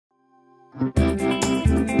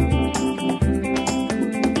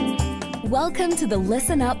Welcome to the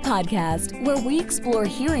Listen Up podcast, where we explore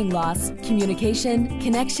hearing loss, communication,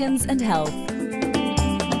 connections, and health.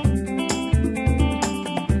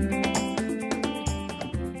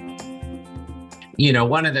 You know,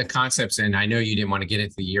 one of the concepts, and I know you didn't want to get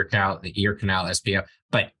into the ear canal SPO,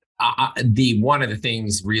 but one of the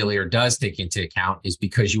things really or does take into account is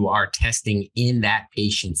because you are testing in that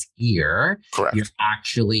patient's ear. Correct. You're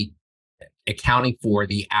actually accounting for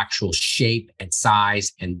the actual shape and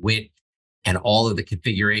size and width and all of the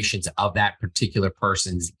configurations of that particular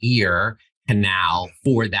person's ear canal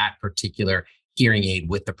for that particular hearing aid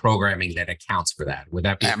with the programming that accounts for that. Would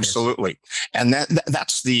that be absolutely? And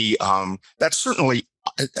that's certainly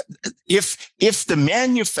if the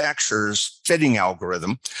manufacturer's fitting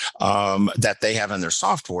algorithm that they have in their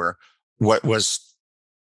software what was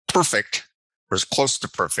perfect, was close to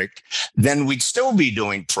perfect, then we'd still be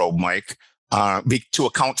doing probe mic. To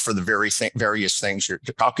account for the various things you're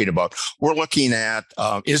talking about. We're looking at,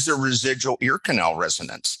 is there residual ear canal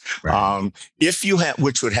resonance? Right. If you have,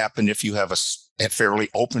 which would happen if you have a fairly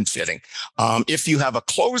open fitting. If you have a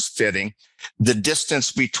closed fitting, the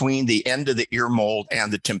distance between the end of the ear mold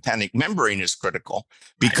and the tympanic membrane is critical,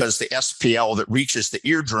 because the SPL that reaches the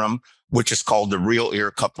eardrum, which is called the real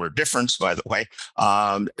ear coupler difference, by the way,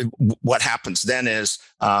 what happens then is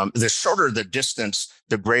the shorter the distance,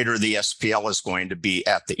 the greater the SPL is going to be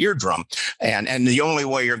at the eardrum. And the only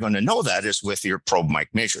way you're going to know that is with your probe mic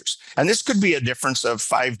measures. And this could be a difference of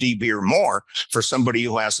 5 dB or more for somebody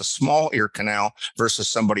who has a small ear canal versus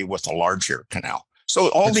somebody with a large ear canal. So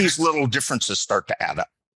all these little differences start to add up.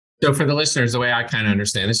 So for the listeners, the way I kind of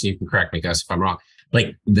understand this, you can correct me, Gus, if I'm wrong,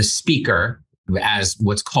 like the speaker, as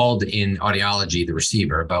what's called in audiology, the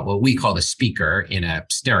receiver, but what we call the speaker in a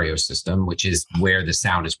stereo system, which is where the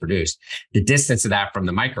sound is produced. The distance of that from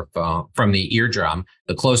the microphone, from the eardrum,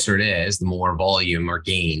 the closer it is, the more volume or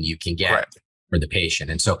gain you can get for the patient.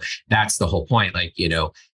 And so that's the whole point. Like, you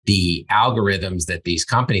know, the algorithms that these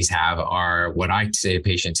companies have are what I say to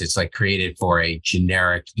patients, it's like created for a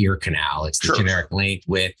generic ear canal. It's the generic length,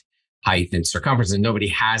 width, height, and circumference, and nobody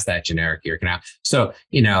has that generic ear canal. So,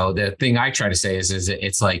 you know, the thing I try to say is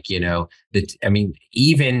it's like, you know,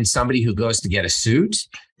 even somebody who goes to get a suit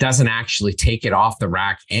doesn't actually take it off the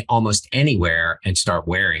rack almost anywhere and start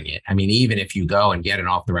wearing it. I mean, even if you go and get an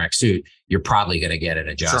off the rack suit, you're probably going to get it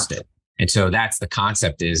adjusted. Sure. And so that's the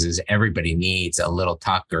concept is everybody needs a little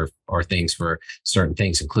tuck or things for certain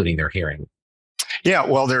things, including their hearing. Yeah,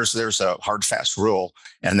 well, there's a hard, fast rule,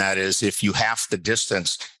 and that is if you half the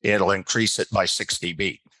distance, it'll increase it by 6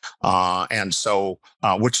 dB. And so,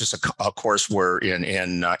 which is, of course, where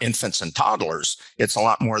in infants and toddlers, it's a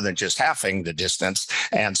lot more than just halving the distance.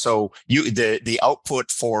 And so the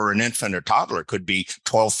output for an infant or toddler could be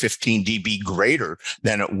 12, 15 dB greater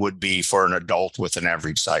than it would be for an adult with an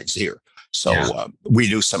average size ear. So we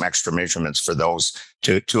do some extra measurements for those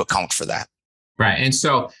to account for that. Right. And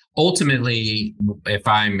so ultimately, if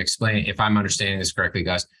I'm understanding this correctly,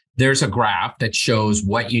 Gus, there's a graph that shows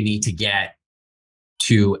what you need to get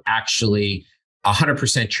to actually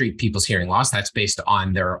 100% treat people's hearing loss. That's based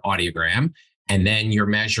on their audiogram. And then you're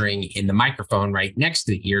measuring in the microphone right next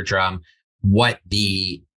to the eardrum what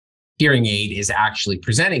the hearing aid is actually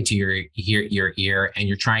presenting to your ear. And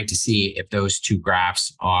you're trying to see if those two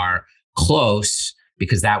graphs are close,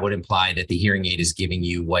 because that would imply that the hearing aid is giving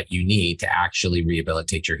you what you need to actually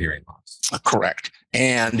rehabilitate your hearing loss. Correct.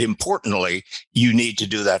 And importantly, you need to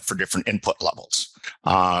do that for different input levels,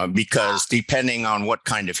 because depending on what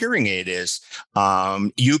kind of hearing aid is,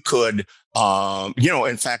 you could,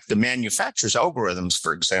 in fact, the manufacturer's algorithms,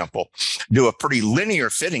 for example, do a pretty linear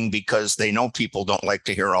fitting because they know people don't like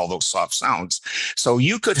to hear all those soft sounds. So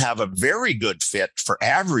you could have a very good fit for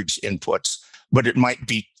average inputs, but it might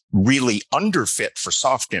be really underfit for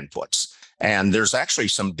soft inputs. And there's actually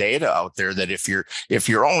some data out there that if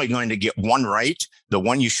you're only going to get one right, the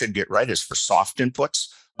one you should get right is for soft inputs.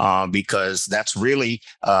 Because that's really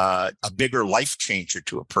a bigger life changer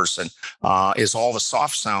to a person, is all the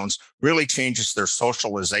soft sounds really changes their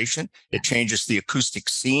socialization. It changes the acoustic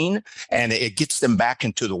scene, and it gets them back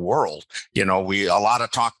into the world. You know, a lot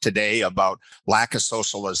of talk today about lack of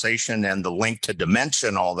socialization and the link to dementia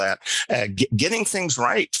and all that. Getting things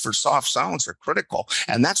right for soft sounds are critical,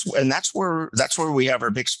 and that's where we have our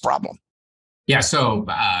biggest problem. Yeah. So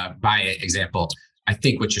by example, I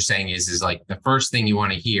think what you're saying is like the first thing you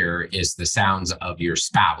want to hear is the sounds of your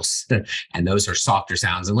spouse. And those are softer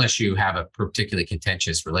sounds. Unless you have a particularly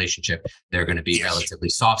contentious relationship, they're going to be relatively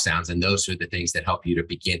soft sounds. And those are the things that help you to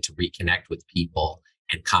begin to reconnect with people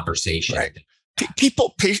and conversation. Right.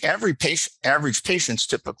 average patients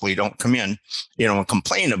typically don't come in, and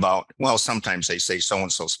complain about, well, sometimes they say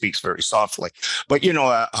so-and-so speaks very softly, but,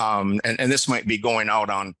 and this might be going out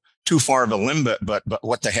on too far of a limb, but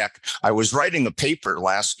what the heck? I was writing a paper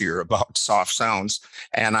last year about soft sounds,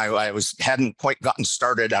 and I hadn't quite gotten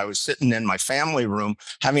started. I was sitting in my family room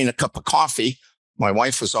having a cup of coffee. My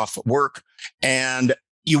wife was off at work, and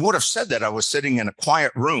you would have said that I was sitting in a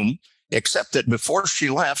quiet room, except that before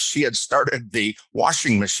she left, she had started the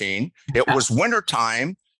washing machine. It was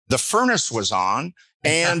wintertime. The furnace was on,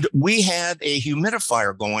 and we had a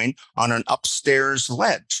humidifier going on an upstairs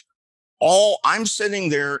ledge. I'm sitting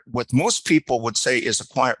there, what most people would say is a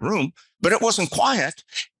quiet room, but it wasn't quiet,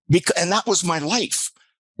 and that was my life.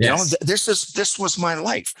 Yes. This was my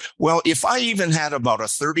life. Well, if I even had about a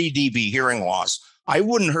 30 dB hearing loss, I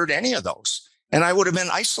wouldn't heard any of those, and I would have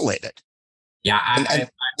been isolated. Yeah,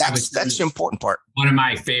 that's the important part. One of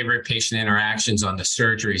my favorite patient interactions on the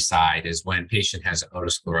surgery side is when patient has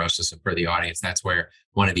otosclerosis, and for the audience, that's where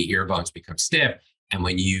one of the ear bones becomes stiff. And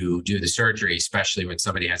when you do the surgery, especially when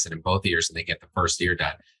somebody has it in both ears and they get the first ear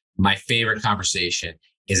done, my favorite conversation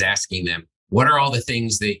is asking them, what are all the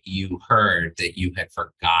things that you heard that you had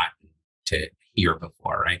forgotten to hear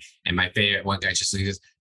before, right? And my favorite one guy just says,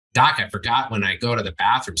 Doc, I forgot when I go to the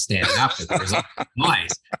bathroom standing up that there's a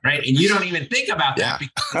noise, right? And you don't even think about that.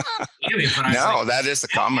 Because no, that is the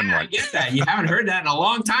common one. I get that. You haven't heard that in a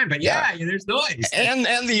long time, but there's noise.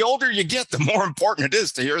 And the older you get, the more important it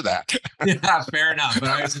is to hear that. Yeah, fair enough. But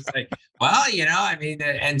I was just like, well,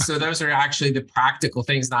 and so those are actually the practical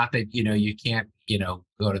things, not that, you can't,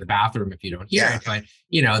 go to the bathroom if you don't hear it, but,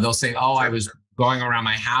 they'll say, oh, I was going around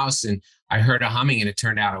my house and I heard a humming and it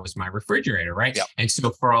turned out it was my refrigerator, right? Yep. And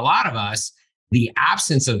so for a lot of us, the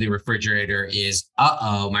absence of the refrigerator is,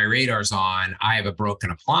 my radar's on, I have a broken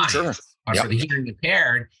appliance. Sure. But for the hearing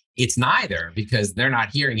impaired, it's neither, because they're not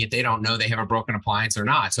hearing it. They don't know they have a broken appliance or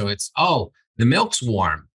not. So it's, the milk's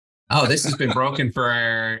warm. Oh, this has been broken for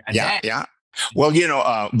a day. Yeah. Well,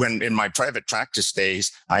 when in my private practice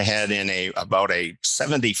days, I had about a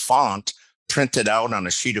 70 font printed out on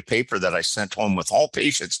a sheet of paper that I sent home with all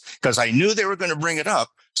patients, because I knew they were going to bring it up.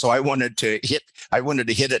 So I wanted to hit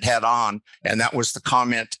it head on. And that was the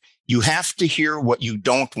comment: you have to hear what you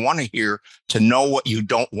don't want to hear to know what you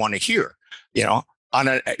don't want to hear,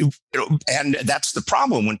 and that's the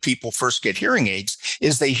problem when people first get hearing aids,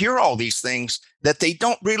 is they hear all these things that they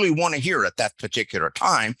don't really want to hear at that particular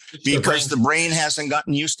time, because the brain hasn't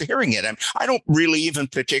gotten used to hearing it. I don't really even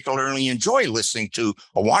particularly enjoy listening to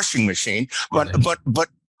a washing machine, but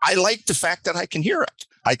I like the fact that I can hear it.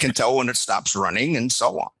 I can tell when it stops running and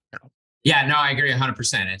so on. Yeah, no, I agree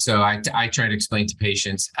 100%. And so I try to explain to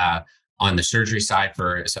patients on the surgery side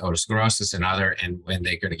for otosclerosis and when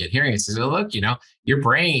they're going to get hearing aids, says, look, your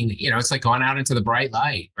brain, it's like going out into the bright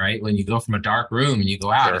light, right? When you go from a dark room and you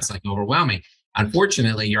go out, It's like overwhelming.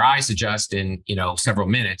 Unfortunately, your eyes adjust in, several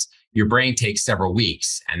minutes. Your brain takes several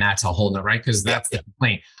weeks, and that's a whole nother, right? Because that's the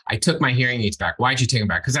complaint. I took my hearing aids back. Why'd you take them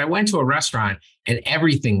back? Because I went to a restaurant and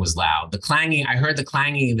everything was loud. I heard the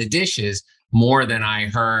clanging of the dishes more than I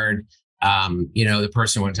heard the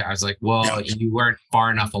person went to. I was like, well, you weren't far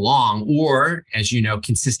enough along. Or, as you know,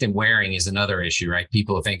 consistent wearing is another issue, right?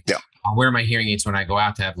 People think, I'll wear my hearing aids when I go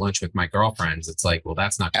out to have lunch with my girlfriends. It's like, well,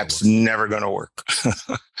 that's never going to work.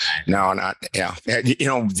 No, not. Yeah.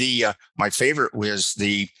 My favorite was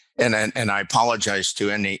and I apologize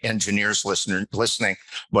to any engineers listening,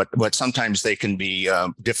 but sometimes they can be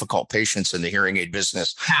difficult patients in the hearing aid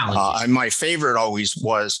business. My favorite always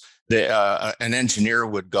was an engineer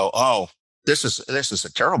would go, oh, this is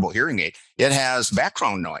a terrible hearing aid. It has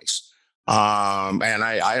background noise. And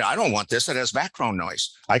I don't want this. It has background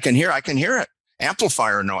noise. I can hear it.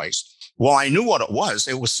 Amplifier noise. Well, I knew what it was.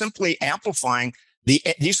 It was simply amplifying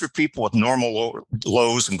these were people with normal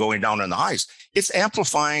lows and going down in the highs. It's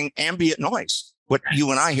amplifying ambient noise, what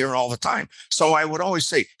you and I hear all the time. So I would always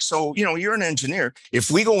say, you're an engineer.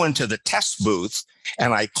 If we go into the test booth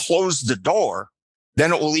and I close the door,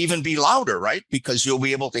 then it will even be louder, right? Because you'll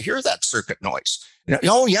be able to hear that circuit noise.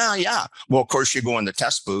 Oh, yeah. Well, of course, you go in the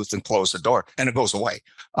test booth and close the door and it goes away.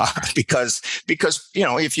 Because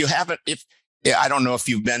if you haven't, I don't know if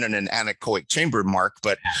you've been in an anechoic chamber, Mark,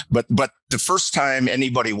 but the first time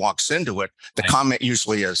anybody walks into it, the comment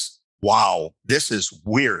usually is, wow, this is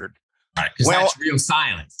weird. Right, because that's real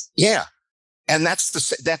silence. Yeah. And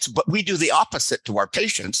but we do the opposite to our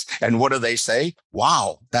patients. And what do they say?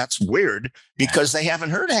 Wow, that's weird, because they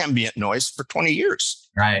haven't heard ambient noise for 20 years.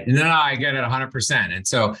 Right. No, I get it 100%. And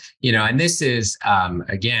so, and this is,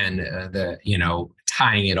 again,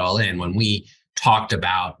 tying it all in when we talked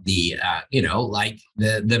about the, like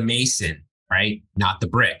the mason, right? Not the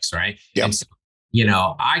bricks, right? Yep. And so,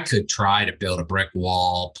 I could try to build a brick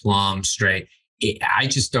wall, plumb, straight. I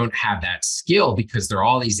just don't have that skill because there are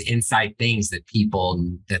all these inside things that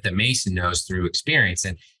the mason knows through experience.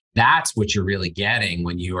 And that's what you're really getting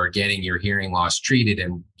when you are getting your hearing loss treated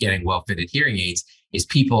and getting well-fitted hearing aids, is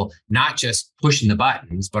people not just pushing the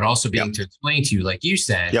buttons, but also being Yep. to explain to you, like you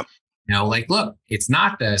said, Yep. like, look, it's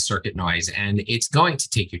not the circuit noise and it's going to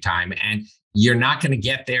take your time and you're not going to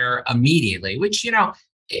get there immediately, which,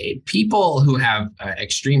 people who have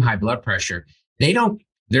extreme high blood pressure,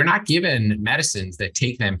 they're not given medicines that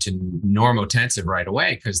take them to normotensive right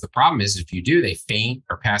away, because the problem is if you do, they faint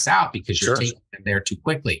or pass out because you're taking them there too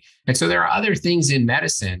quickly. And so there are other things in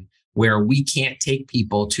medicine where we can't take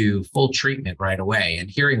people to full treatment right away. And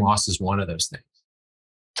hearing loss is one of those things.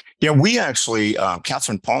 Yeah, we actually,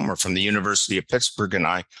 Catherine Palmer from the University of Pittsburgh and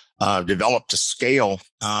I developed a scale,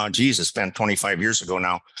 it's been 25 years ago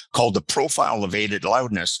now, called the Profile of Aided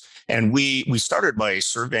Loudness. And we started by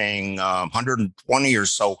surveying 120 or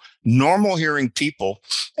so normal hearing people,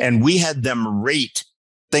 and we had them rate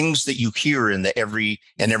things that you hear in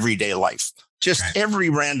everyday life. Just every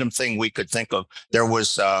random thing we could think of. There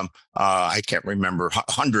was, I can't remember,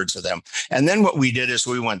 hundreds of them. And then what we did is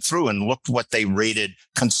we went through and looked what they rated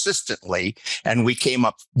consistently. And we came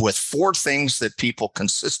up with 4 things that people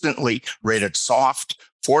consistently rated soft,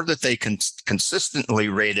 4 that they consistently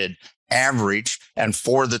rated average, and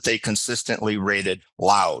 4 that they consistently rated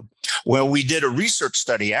loud. Well, we did a research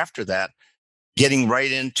study after that, getting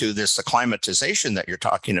right into this acclimatization that you're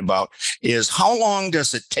talking about, is how long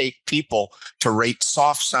does it take people to rate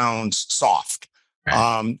soft sounds soft?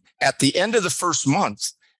 Right. At the end of the first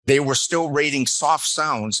month, they were still rating soft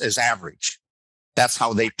sounds as average. That's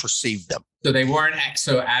how they perceived them. So they weren't.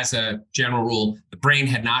 So as a general rule, the brain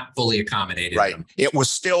had not fully accommodated them. It was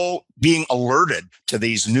still being alerted to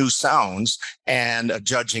these new sounds and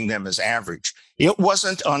judging them as average. It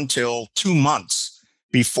wasn't until 2 months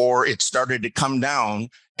before it started to come down,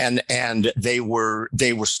 and they were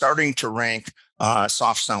starting to rank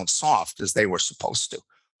soft sounds soft as they were supposed to.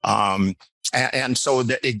 And so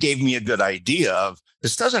that it gave me a good idea of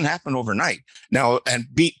this doesn't happen overnight. Now, and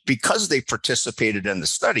because they participated in the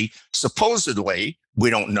study, supposedly, we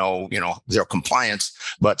don't know, their compliance,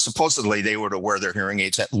 but supposedly they were to wear their hearing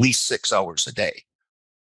aids at least 6 hours a day.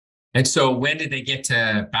 And so when did they get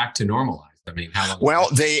back to normalized? I mean, how long? Well,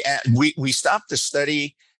 we stopped the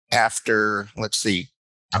study after,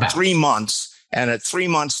 about 3 months. And at 3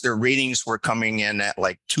 months, their ratings were coming in at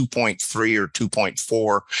like 2.3 or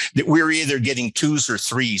 2.4. That we were either getting 2s or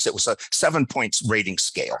 3s. It was a 7-point rating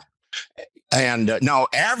scale. And now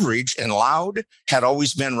average and loud had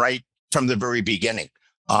always been right from the very beginning.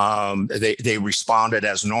 They responded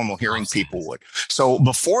as normal hearing people would. So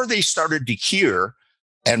before they started to hear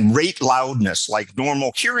and rate loudness like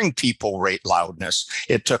normal hearing people rate loudness,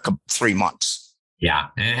 it took 3 months. Yeah.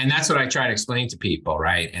 And that's what I try to explain to people,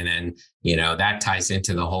 right? And then, that ties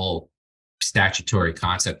into the whole statutory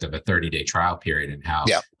concept of a 30-day trial period and how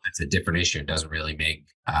that's a different issue. It doesn't really make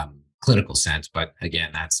clinical sense. But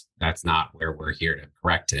again, that's not where we're here to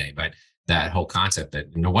correct today. But that whole concept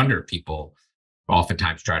that no wonder people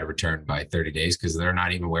oftentimes try to return by 30 days because they're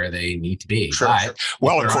not even where they need to be. Sure.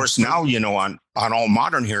 Well, of course, now, on all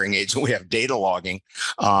modern hearing aids, we have data logging.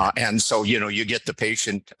 And so, you get the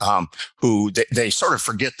patient who they sort of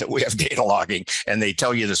forget that we have data logging, and they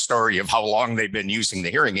tell you the story of how long they've been using the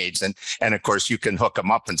hearing aids. And of course, you can hook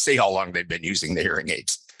them up and see how long they've been using the hearing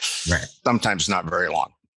aids. Right. Sometimes not very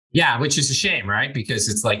long. Yeah, which is a shame, right? Because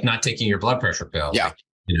it's like not taking your blood pressure pill. Yeah.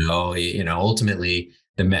 Like, ultimately,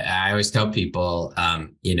 I always tell people,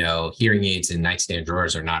 hearing aids in nightstand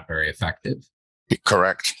drawers are not very effective.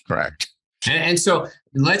 Correct. And so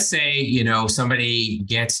let's say, somebody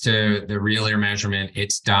gets to the real ear measurement,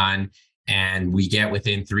 it's done, and we get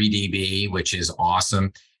within 3 dB, which is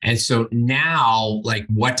awesome. And so now, like,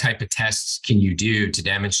 what type of tests can you do to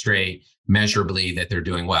demonstrate measurably that they're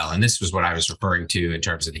doing well? And this was what I was referring to in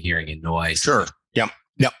terms of the hearing and noise. Sure.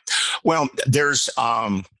 Yep. Well, there's,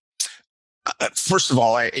 first of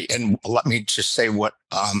all, and let me just say what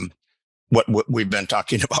we've been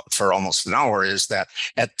talking about for almost an hour is that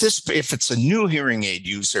if it's a new hearing aid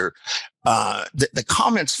user, the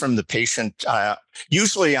comments from the patient,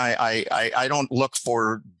 usually I don't look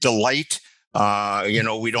for delight.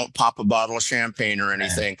 We don't pop a bottle of champagne or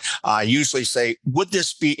anything. I usually say, would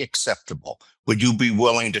this be acceptable? Would you be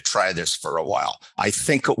willing to try this for a while? I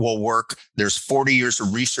think it will work. There's 40 years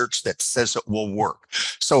of research that says it will work.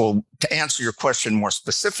 So to answer your question more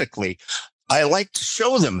specifically, I like to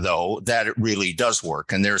show them, though, that it really does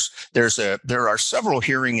work. And there are several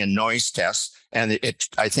hearing and noise tests, and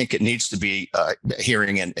I think it needs to be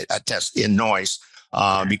hearing and a test in noise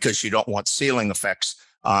because you don't want ceiling effects.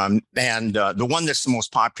 And the one that's the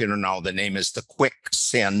most popular now, the name is the Quick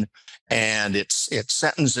SIN, and it's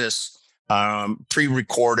sentences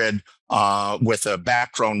pre-recorded with a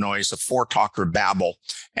background noise, a four-talk or babble,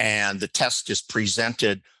 and the test is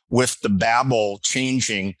presented with the babble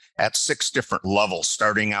changing at 6 different levels,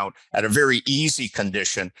 starting out at a very easy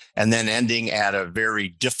condition and then ending at a very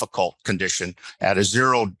difficult condition at a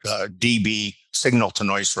 0 dB signal to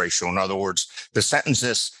noise ratio. In other words, the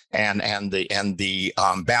sentences and the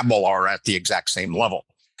babble are at the exact same level.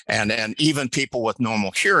 And even people with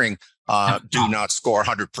normal hearing do not score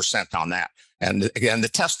 100% on that. And again, the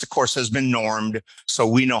test, of course, has been normed, so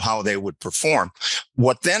we know how they would perform.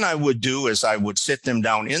 What then I would do is I would sit them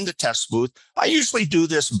down in the test booth. I usually do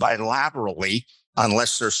this bilaterally,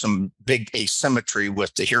 unless there's some big asymmetry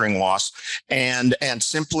with the hearing loss. And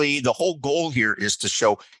simply the whole goal here is to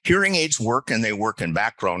show hearing aids work, and they work in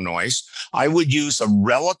background noise. I would use a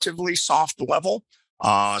relatively soft level,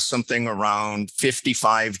 something around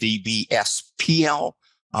 55 dB SPL.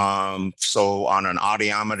 So on an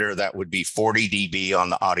audiometer, that would be 40 dB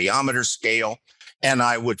on the audiometer scale. And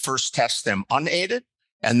I would first test them unaided,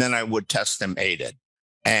 and then I would test them aided.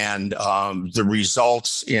 And the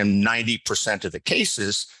results in 90% of the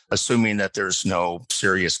cases, assuming that there's no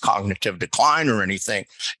serious cognitive decline or anything,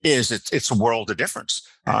 is it's a world of difference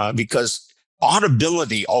because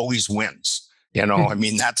audibility always wins. You know, I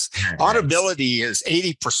mean, that's audibility is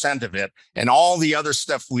 80% of it. And all the other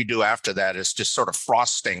stuff we do after that is just sort of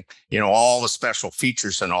frosting, you know, all the special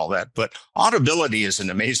features and all that. But audibility is an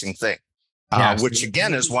amazing thing, which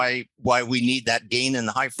again is why we need that gain in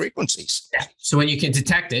the high frequencies. Yeah. So when you can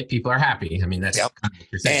detect it, people are happy. I mean, that's kind of what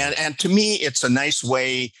you're saying. And to me, it's a nice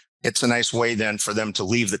way. It's a nice way then for them to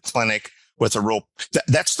leave the clinic with a real.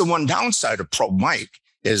 That's the one downside of probe mic.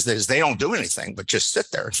 Is they don't do anything but just sit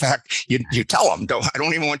there. In fact, you tell them, I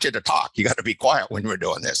don't even want you to talk. You got to be quiet when we're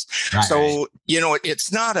doing this. Right. So, you know,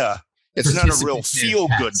 it's not a real feel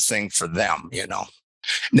good thing for them, you know.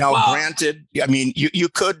 Now, granted, I mean, you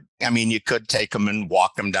could take them and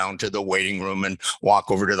walk them down to the waiting room and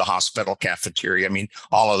walk over to the hospital cafeteria. I mean,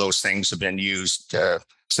 all of those things have been used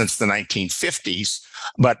since the 1950s.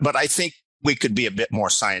 But I think we could be a bit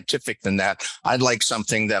more scientific than that. I'd like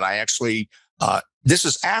something that I actually this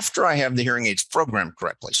is after I have the hearing aids programmed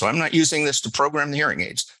correctly. So I'm not using this to program the hearing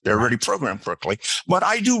aids. They're already programmed correctly. But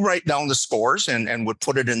I do write down the scores and would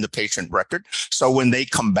put it in the patient record. So when they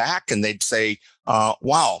come back and they'd say,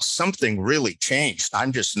 wow, something really changed.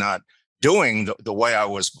 I'm just not doing the way I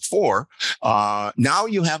was before. Now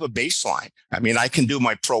you have a baseline. I mean, I can do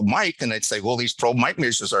my probe mic and I'd say, well, these probe mic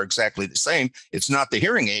measures are exactly the same. It's not the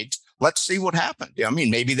hearing aids. Let's see what happened. I mean,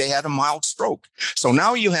 maybe they had a mild stroke. So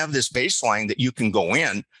now you have this baseline that you can go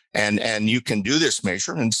in and you can do this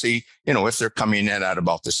measure and see, you know, if they're coming in at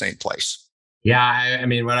about the same place. Yeah. I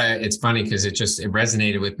mean, it's funny because it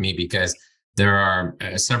resonated with me because there are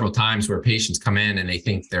several times where patients come in and they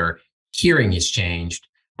think their hearing has changed,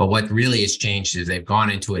 but what really has changed is they've gone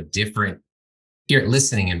into a different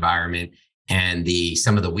listening environment, and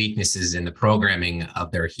some of the weaknesses in the programming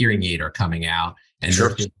of their hearing aid are coming out. And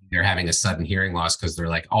they're having a sudden hearing loss because they're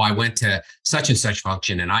like, oh, I went to such and such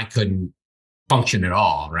function and I couldn't function at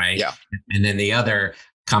all, right? Yeah. And then the other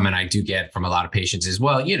comment I do get from a lot of patients is,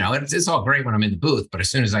 well, you know, it's all great when I'm in the booth, but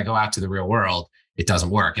as soon as I go out to the real world, it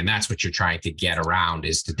doesn't work. And that's what you're trying to get around,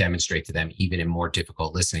 is to demonstrate to them, even in more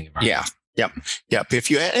difficult listening environments. Yeah. Yep.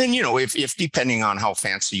 If depending on how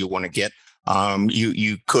fancy you want to get,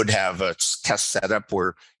 you could have a test setup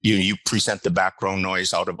where you present the background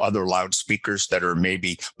noise out of other loudspeakers that are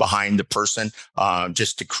maybe behind the person,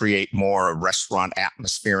 just to create more restaurant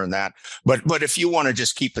atmosphere in that. But if you want to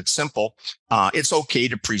just keep it simple, it's okay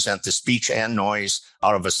to present the speech and noise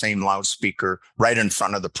out of a same loudspeaker right in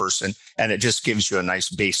front of the person, and it just gives you a nice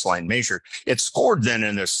baseline measure. It's scored then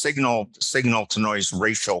in a signal to noise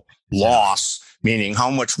ratio loss, meaning how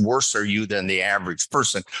much worse are you than the average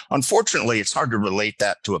person. Unfortunately, it's hard to relate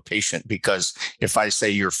that to a patient, because if I say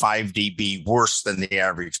you're 5 dB worse than the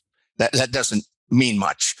average, that doesn't mean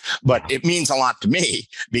much, but it means a lot to me,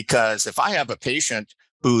 because if I have a patient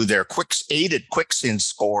who their aided QuickSyn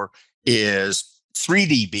score is 3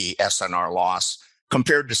 dB SNR loss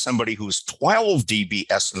compared to somebody who's 12 dB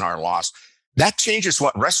SNR loss, that changes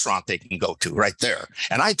what restaurant they can go to right there.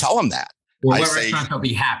 And I tell them that. Or I what say, restaurant they'll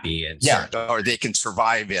be happy in. yeah, or they can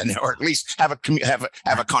survive in, or at least have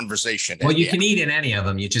a conversation. Well, you in. can eat in any of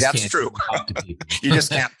them. You just That's can't true. talk to people. You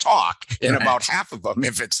just can't talk in Right. about half of them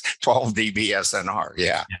if it's 12 dB SNR.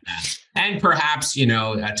 Yeah. And perhaps,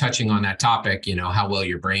 touching on that topic, how well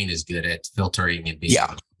your brain is good at filtering and being.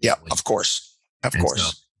 Yeah. Of course. Of course.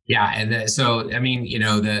 So, yeah. And so, I mean,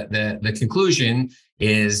 the conclusion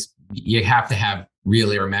is you have to have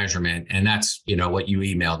real ear measurement. And that's, what you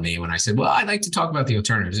emailed me when I said, well, I'd like to talk about the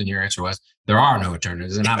alternatives. And your answer was, there are no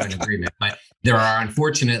alternatives, and I'm in agreement. But there are,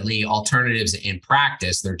 unfortunately, alternatives in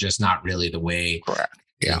practice. They're just not really the way. Correct.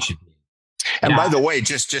 Yeah. Should be. And by the way,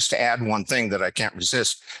 just to add one thing that I can't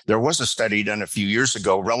resist, there was a study done a few years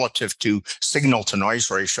ago relative to signal to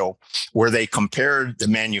noise ratio, where they compared the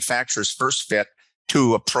manufacturer's first fit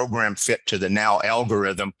to a program fit to the now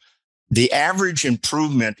algorithm. The average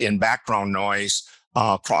improvement in background noise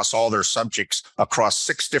across all their subjects across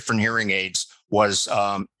 6 different hearing aids was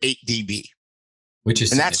 8 dB,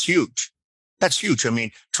 and that's huge. That's huge. I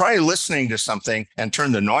mean, try listening to something and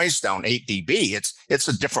turn the noise down 8 dB. It's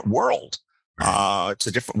a different world. It's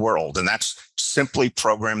a different world, and that's simply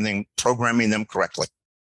programming them correctly.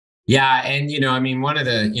 Yeah, and I mean, one of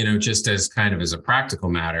the just as kind of as a practical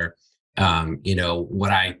matter,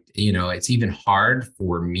 it's even hard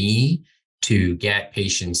for me to get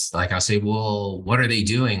patients. Like I'll say, well, what are they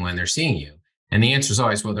doing when they're seeing you? And the answer is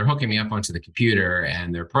always, well, they're hooking me up onto the computer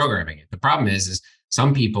and they're programming it. The problem is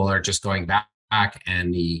some people are just going back,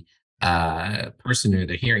 and the person who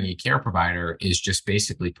the hearing aid care provider is just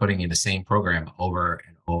basically putting in the same program over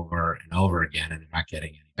and over and over again, and they're not getting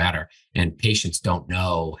any better. And patients don't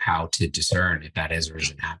know how to discern if that is or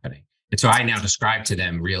isn't happening. And so I now describe to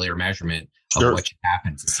them real ear measurement of what should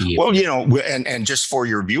happen to see. Well, and just for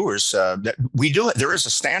your viewers, there is a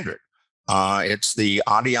standard. It's the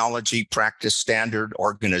Audiology Practice Standard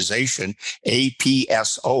Organization,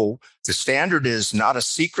 APSO. The standard is not a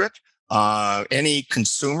secret. Any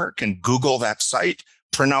consumer can Google that site,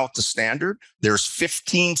 print out the standard. There's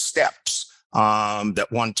 15 steps that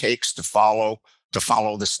one takes to follow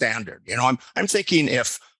the standard. I'm thinking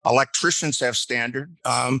if electricians have standard,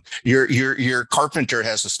 your carpenter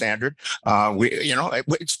has a standard.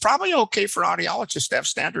 It's probably okay for audiologists to have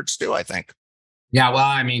standards too, I think. Yeah, well,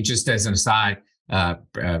 I mean, just as an aside,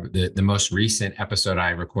 the most recent episode I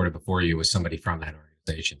recorded before you was somebody from that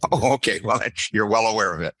organization. Oh, okay. Well, you're well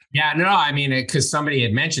aware of it. Yeah, no, I mean, because somebody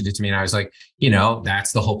had mentioned it to me, and I was like,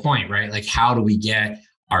 that's the whole point, right? Like, how do we get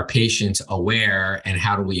our patients aware, and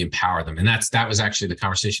how do we empower them? And that was actually the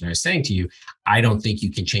conversation I was saying to you. I don't think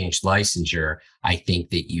you can change licensure. I think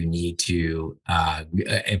that you need to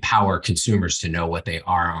empower consumers to know what they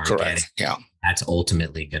aren't getting. Yeah. That's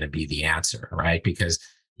ultimately going to be the answer, right? Because,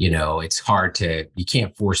 it's hard you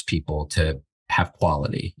can't force people to have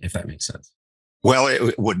quality, if that makes sense. Well,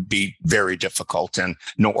 it would be very difficult, and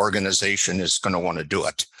no organization is going to want to do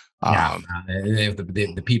it. If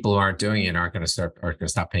the people who aren't doing it aren't going to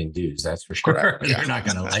stop paying dues. That's for sure. They're not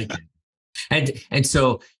going to like it. And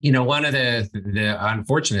so, one of the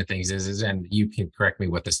unfortunate things is, and you can correct me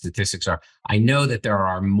what the statistics are. I know that there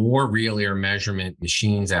are more real ear measurement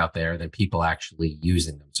machines out there than people actually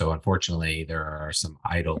using them. So unfortunately, there are some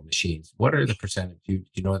idle machines. What are the percentage? Do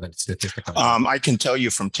you know that statistic? I can tell you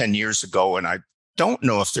from 10 years ago, and I don't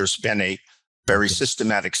know if there's been a very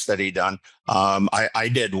systematic study done. I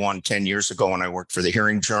did one 10 years ago when I worked for the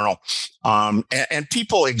Hearing Journal. And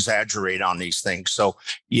people exaggerate on these things. So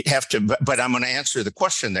you have to, but I'm going to answer the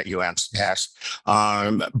question that you asked.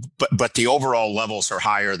 But the overall levels are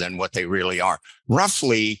higher than what they really are.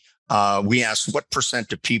 Roughly, we asked what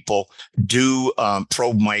percent of people do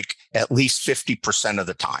probe mic at least 50% of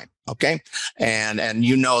the time. Okay. And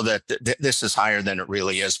that this is higher than it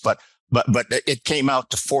really is, but it came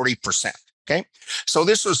out to 40%. Okay. So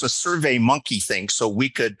this was a Survey Monkey thing. So we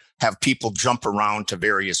could have people jump around to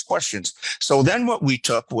various questions. So then what we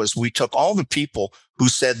took all the people who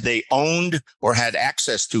said they owned or had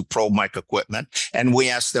access to probe mic equipment, and we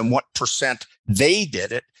asked them what percent they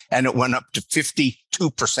did it, and it went up to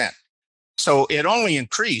 52%. So it only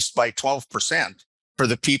increased by 12% for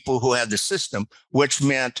the people who had the system, which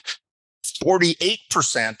meant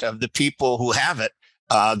 48% of the people who have it,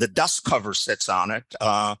 the dust cover sits on it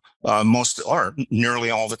most or nearly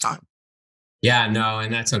all the time. Yeah, no,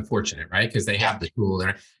 and that's unfortunate, right? Because they have the tool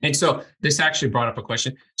there. And so this actually brought up a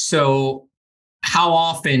question. So how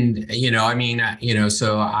often,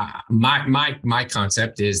 my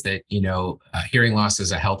concept is that, hearing loss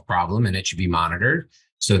is a health problem and it should be monitored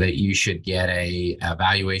so that you should get a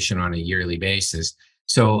evaluation on a yearly basis.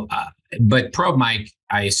 So, but probe mic,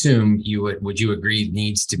 I assume would you agree,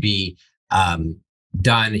 needs to be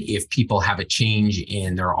done if people have a change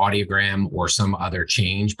in their audiogram or some other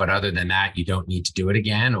change, but other than that, you don't need to do it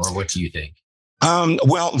again? Or what do you think?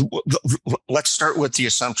 Well, let's start with the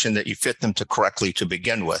assumption that you fit them to correctly to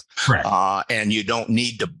begin with. Correct. And you don't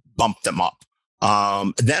need to bump them up.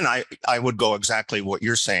 Then I would go exactly what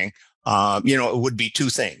you're saying. It would be two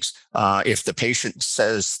things. If the patient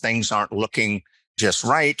says things aren't looking just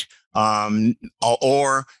right,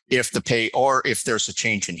 or if there's a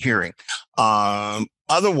change in hearing.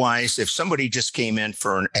 Otherwise, if somebody just came in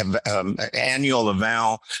for an annual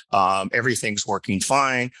eval, everything's working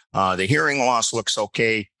fine, the hearing loss looks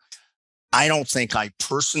okay, I don't think I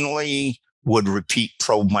personally would repeat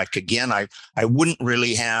probe mic again. I wouldn't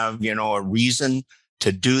really have, a reason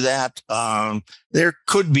to do that. There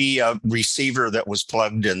could be a receiver that was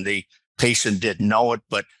plugged and the patient didn't know it,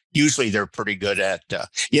 but usually they're pretty good at, as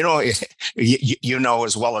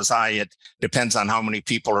well as I, it depends on how many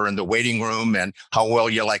people are in the waiting room and how well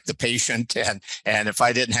you like the patient. And if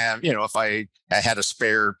I didn't have, if I had a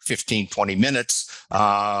spare 15, 20 minutes,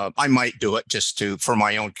 I might do it for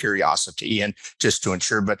my own curiosity and just to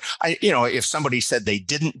ensure. But if somebody said they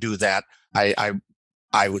didn't do that,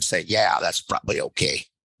 I would say, yeah, that's probably okay.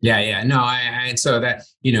 Yeah. No, and so that,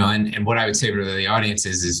 and what I would say to the audience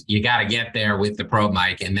is you got to get there with the probe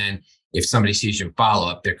mic. And then if somebody sees you in follow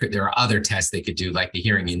up, there are other tests they could do, like the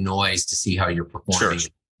hearing in noise to see how you're performing, sure,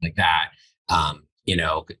 like that,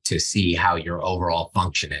 to see how your overall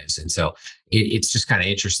function is. And so it's just kind of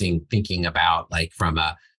interesting thinking about, like, from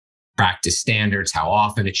a practice standards, how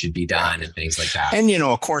often it should be done and things like that. And,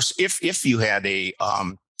 of course, if you had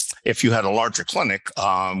a larger clinic,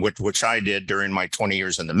 which I did during my 20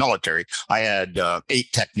 years in the military, I had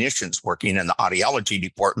 8 technicians working in the audiology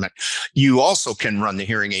department. You also can run the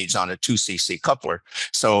hearing aids on a 2cc coupler.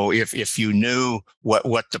 So if you knew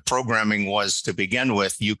what the programming was to begin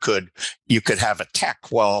with, you could have a tech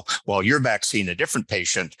while you're back seeing a different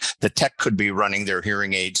patient. The tech could be running their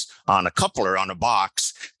hearing aids on a coupler on a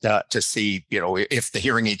box to see, if the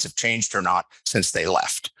hearing aids have changed or not since they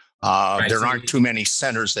left. Right, there aren't too many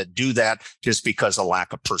centers that do that just because of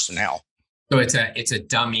lack of personnel. So it's a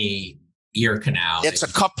dummy ear canal. It's a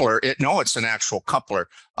coupler. It's an actual coupler.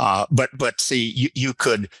 But see, you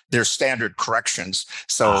could, there's standard corrections.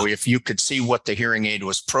 So if you could see what the hearing aid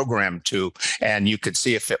was programmed to, and you could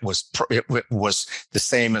see if it was the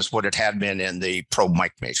same as what it had been in the probe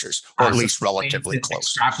mic measures, or at least relatively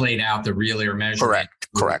close. Extrapolate out the real ear measurement.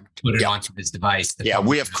 Correct. Put it onto this device.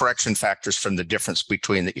 We have correction factors from the difference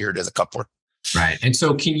between the ear to the coupler. Right. And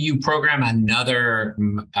so can you program another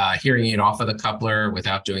hearing aid off of the coupler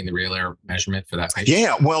without doing the real ear measurement for that patient?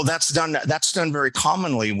 Yeah, well, that's done very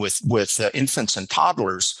commonly with infants and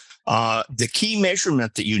toddlers. The key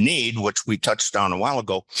measurement that you need, which we touched on a while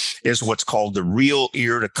ago, is what's called the real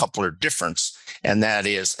ear to coupler difference. And that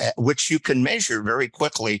is which you can measure very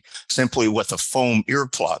quickly simply with a foam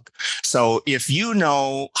earplug. So if you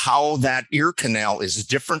know how that ear canal is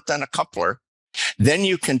different than a coupler, then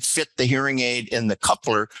you can fit the hearing aid in the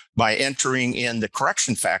coupler by entering in the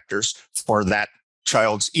correction factors for that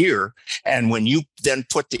child's ear. And when you then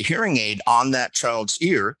put the hearing aid on that child's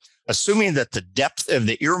ear, assuming that the depth of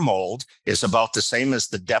the ear mold is about the same as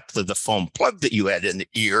the depth of the foam plug that you had in the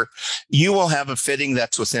ear, you will have a fitting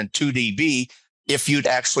that's within 2 dB if you'd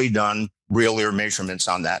actually done real ear measurements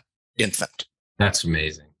on that infant. That's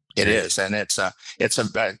amazing. It is, and it's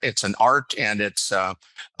an art, and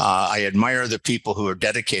I admire the people who are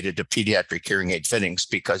dedicated to pediatric hearing aid fittings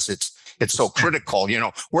because it's so critical.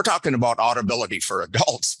 We're talking about audibility for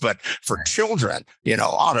adults, but for children,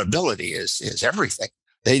 audibility is everything.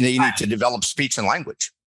 They need to develop speech and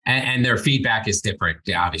language, and their feedback is different,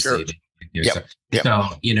 obviously. Sure.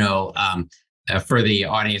 So, for the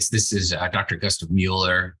audience, this is Dr. Gustav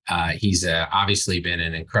Mueller. He's obviously been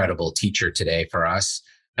an incredible teacher today for us.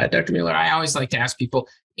 Dr. Mueller, I always like to ask people,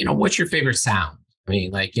 what's your favorite sound? I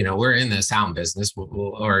mean, we're in the sound business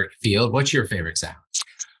or field. What's your favorite sound?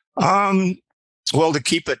 Well, to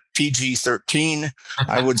keep it PG-13,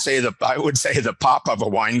 I would say the pop of a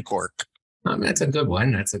wine cork. That's a good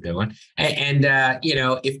one. And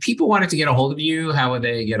if people wanted to get a hold of you, how would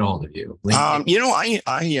they get a hold of you?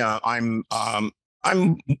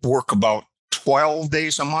 I'm work about 12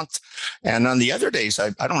 days a month, and on the other days,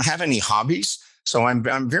 I don't have any hobbies. So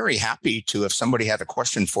I'm very happy to, if somebody had a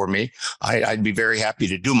question for me, I'd be very happy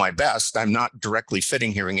to do my best. I'm not directly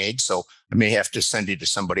fitting hearing aids, so I may have to send you to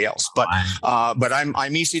somebody else. But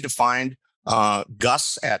I'm easy to find.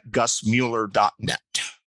 Gus at gusmueller.net.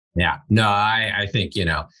 Yeah, no, I think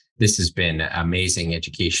this has been amazing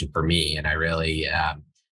education for me, and I really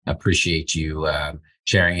appreciate you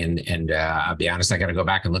sharing. And I'll be honest, I got to go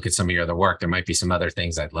back and look at some of your other work. There might be some other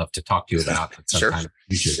things I'd love to talk to you about sometime in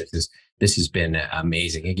the future. This has been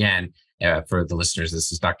amazing. Again, for the listeners,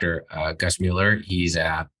 this is Dr. Gus Mueller. He's,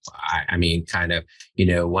 I mean, kind of,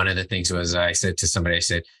 one of the things was I said to somebody, I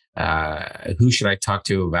said, who should I talk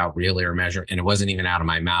to about real ear measure? And it wasn't even out of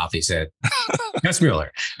my mouth. He said, Gus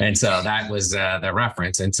Mueller. And so that was the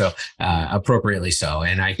reference. And so appropriately so.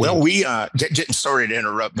 And I think, well, we sorry to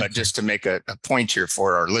interrupt, but just to make a point here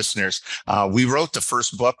for our listeners, we wrote the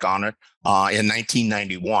first book on it in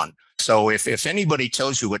 1991. So if anybody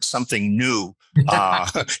tells you it's something new,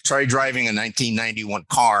 try driving a 1991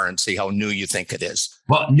 car and see how new you think it is.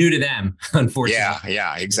 Well, new to them, unfortunately.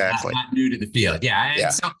 Yeah, exactly. Not new to the field. Yeah.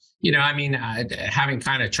 And so, I mean, having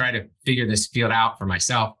kind of tried to figure this field out for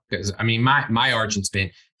myself, because I mean, my origin's been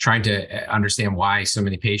trying to understand why so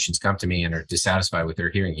many patients come to me and are dissatisfied with their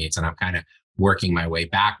hearing aids. And I'm kind of working my way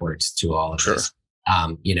backwards to all of this.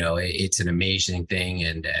 It's an amazing thing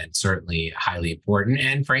and certainly highly important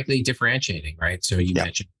and frankly differentiating, right? So you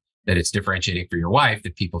mentioned that it's differentiating for your wife,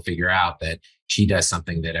 that people figure out that she does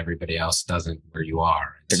something that everybody else doesn't where you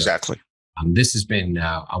are. And exactly. So, this has been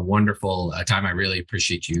a wonderful time. I really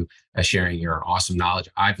appreciate you sharing your awesome knowledge.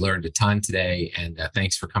 I've learned a ton today, and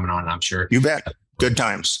thanks for coming on. I'm sure you bet. Good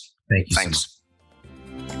times. Thank you. Thanks.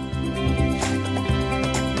 So much.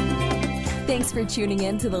 Thanks for tuning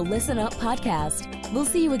in to the Listen Up podcast. We'll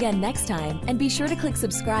see you again next time, and be sure to click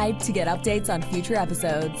subscribe to get updates on future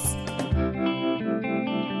episodes.